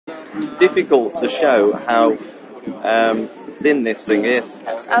difficult to show how thin this thing is.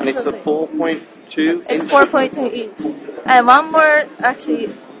 Yes, and it's a absolutely. 4.2 It's inch. 4.2 inch. And one more,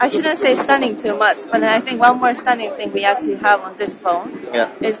 actually, I shouldn't say stunning too much, but I think one more stunning thing we actually have on this phone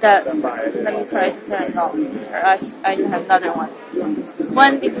is that, let me try to turn it on, or I have another one.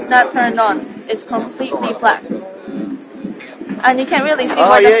 When it's not turned on, it's completely black. And you can really see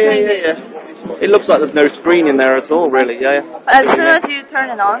what the screen is. It looks like there's no screen in there at all, really. Yeah. But as soon as you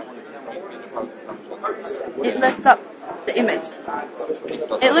turn it on, it lifts up the image.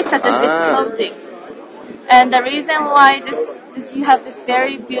 It looks as if it's floating. And the reason why you have this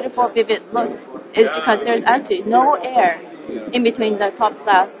very beautiful, vivid look is because there's actually no air in between the top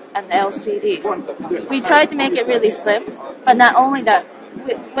glass and the LCD. We tried to make it really slim, but not only that,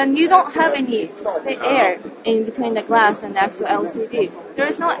 when you don't have any air in between the glass and the actual LCD, there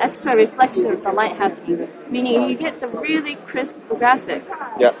is no extra reflection of the light happening, meaning you get the really crisp graphic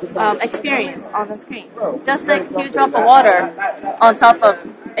experience on the screen. Just like if you drop a water on top of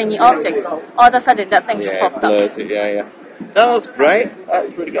any object, all of a sudden that thing pops up. No, that's great.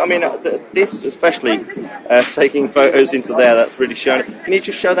 That's really good. I mean, this especially, taking photos into there, that's really showing. Can you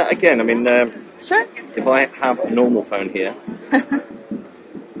just show that again? I mean, sure. If I have a normal phone here,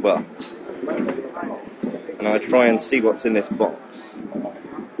 well, and I try and see what's in this box,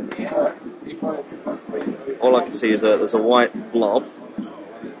 all I can see is there's a white blob.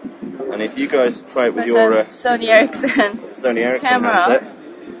 And if you guys try it with your Sony Ericsson camera,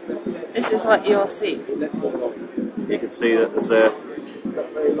 handset, this is what you'll see. You can see that there's a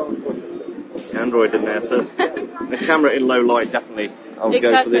Android in there, so the camera in low light definitely. I'll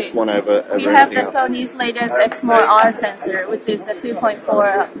go for this one over we have the else. Sony's latest X-R sensor, which is a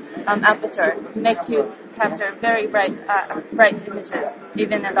 2.4 aperture. It makes you capture very bright images,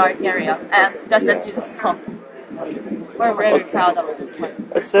 even in a dark area. And just as you just saw, we're very proud of this one.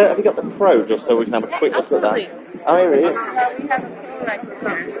 Have you got the Pro, just so we can have a quick look at that? Oh, here it is. We have a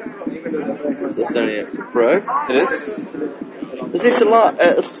Pro right here. It's the Sony Ericsson Pro. It is. Is this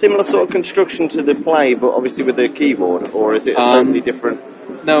a similar sort of construction to the Play, but obviously with the keyboard, or is it totally different?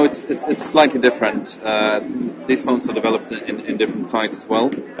 No, it's slightly different. These phones are developed in different sites as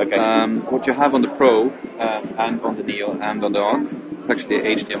well. Okay. What you have on the Pro and on the Neo and on the Arc, it's actually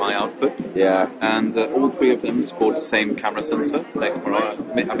a HDMI output. Yeah. And all three of them support the same camera sensor, the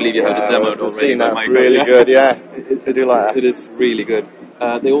Xperia. I believe you have it demoed already. I've seen that. Really good. Yeah. I do like that. It is really good.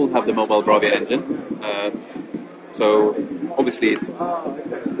 They all have the mobile Bravia engine. So obviously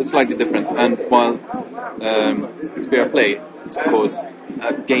it's slightly different, and while Xperia Play is of course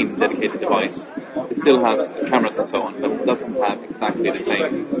a game dedicated device, it still has cameras and so on, but it doesn't have exactly the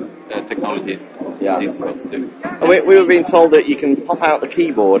same technologies these phones do. We were being told that you can pop out the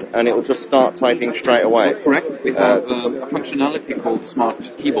keyboard and it will just start typing straight away. That's correct. We have a functionality called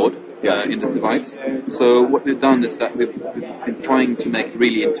Smart Keyboard in this device. So what we've done is that we've been trying to make it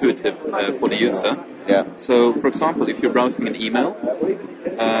really intuitive for the user. Yeah. So, for example, if you're browsing an email,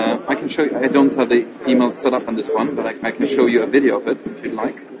 I can show you. I don't have the email set up on this one, but I can show you a video of it if you'd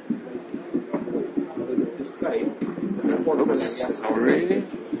like. Oops, sorry.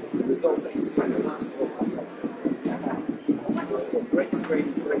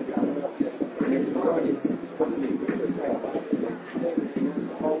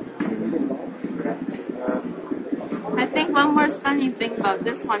 I think one more stunning thing about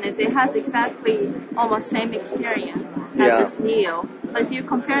this one is it has exactly almost same experience as this Neo. But if you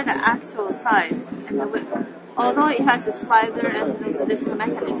compare the actual size and the width, although it has the slider and this additional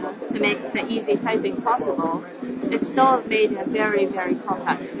mechanism to make the easy typing possible, it's still made a very, very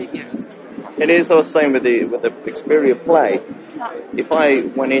compact figure. It is. I was saying with the Xperia Play, if I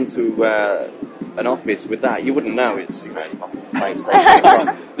went into an office with that, you wouldn't know it's not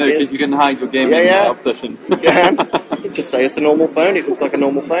PlayStation. No, you can hide your gaming obsession. You just say it's a normal phone. It looks like a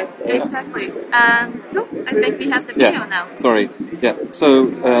normal phone. So. Exactly. So I think we have the video now. Sorry. Yeah. So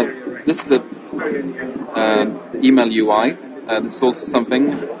this is the email UI. This is also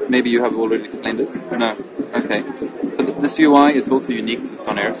something. Maybe you have already explained this. No. Okay. So this UI is also unique to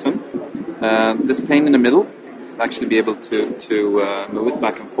Sony Ericsson. This pane in the middle, actually be able to move it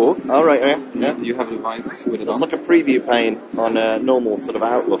back and forth. Oh, right, yeah. You have a device with it on. It's like a preview pane on a normal sort of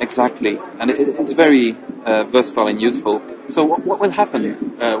Outlook. Exactly, and it's very versatile and useful. So what will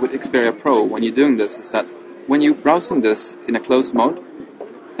happen with Xperia Pro when you're doing this is that when you're browsing this in a closed mode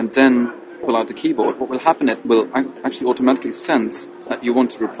and then pull out the keyboard, what will happen, it will actually automatically sense that you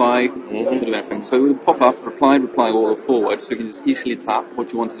want to reply to do anything. So it will pop up, reply all forward, so you can just easily tap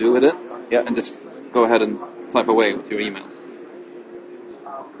what you want to do with it and just go ahead and type away with your email.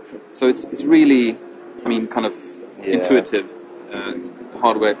 So it's really, kind of intuitive, the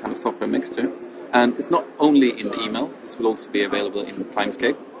hardware kind of software mixture. And it's not only in the email, this will also be available in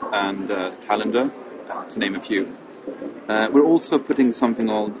Timescape and Calendar, to name a few. We're also putting something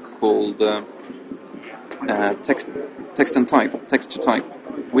called text and type, text to type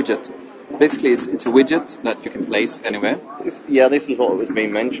widget. Basically, it's a widget that you can place anywhere. This is what was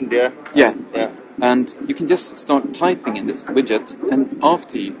being mentioned, yeah. Yeah. And you can just start typing in this widget, and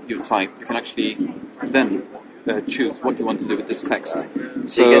after you type, you can actually then choose what you want to do with this text.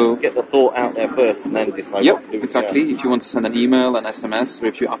 So you get the thought out there first, and then decide what to do. Exactly. If you want to send an email, an SMS, or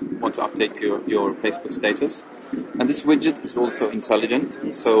if you want to update your Facebook status. And this widget is also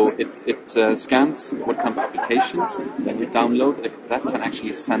intelligent, so it scans what kind of applications that you download that can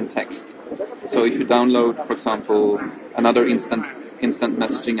actually send text. So if you download, for example, another instant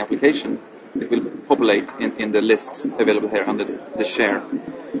messaging application, it will populate in the list available here under the share.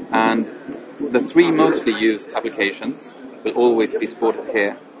 And the 3 mostly used applications will always be sported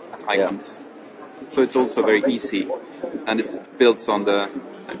here as icons. So it's also very easy, and it builds on the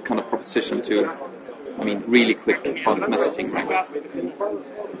kind of proposition to, really quick, fast messaging, right?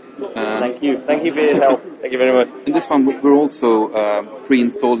 Thank you for your help. Thank you very much. In this one, we're also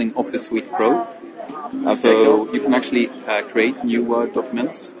pre-installing Office Suite Pro. So you can actually create new Word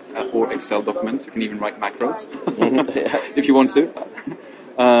documents or Excel documents. You can even write macros if you want to.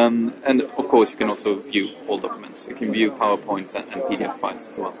 And of course, you can also view all documents. You can view PowerPoints and PDF files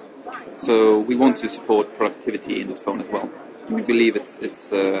as well. So we want to support productivity in this phone as well. We believe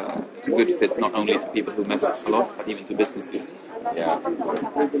it's a good fit not only to people who message a lot, but even to business users. Yeah.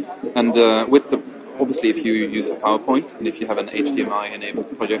 And obviously, if you use a PowerPoint and if you have an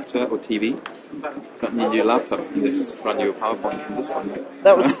HDMI-enabled projector or TV, you don't need your laptop. You can just run your PowerPoint from this one.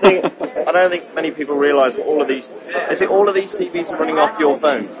 That was the thing. I don't think many people realise what all of these. Is it all of these TVs are running off your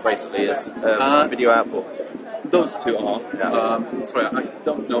phones basically as video output? Those two are. Sorry, I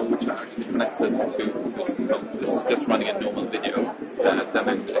don't know which are actually connected to. This is just running a normal video. Then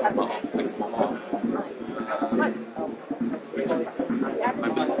XMR.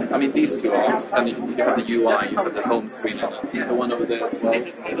 These two are. Then you have the UI, you have the home screen, and the one over there as well.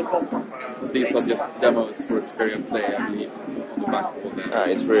 These are just demos for Xperia Play, I believe, on the back wall there.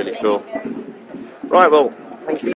 It's really cool. Right, well, thank you.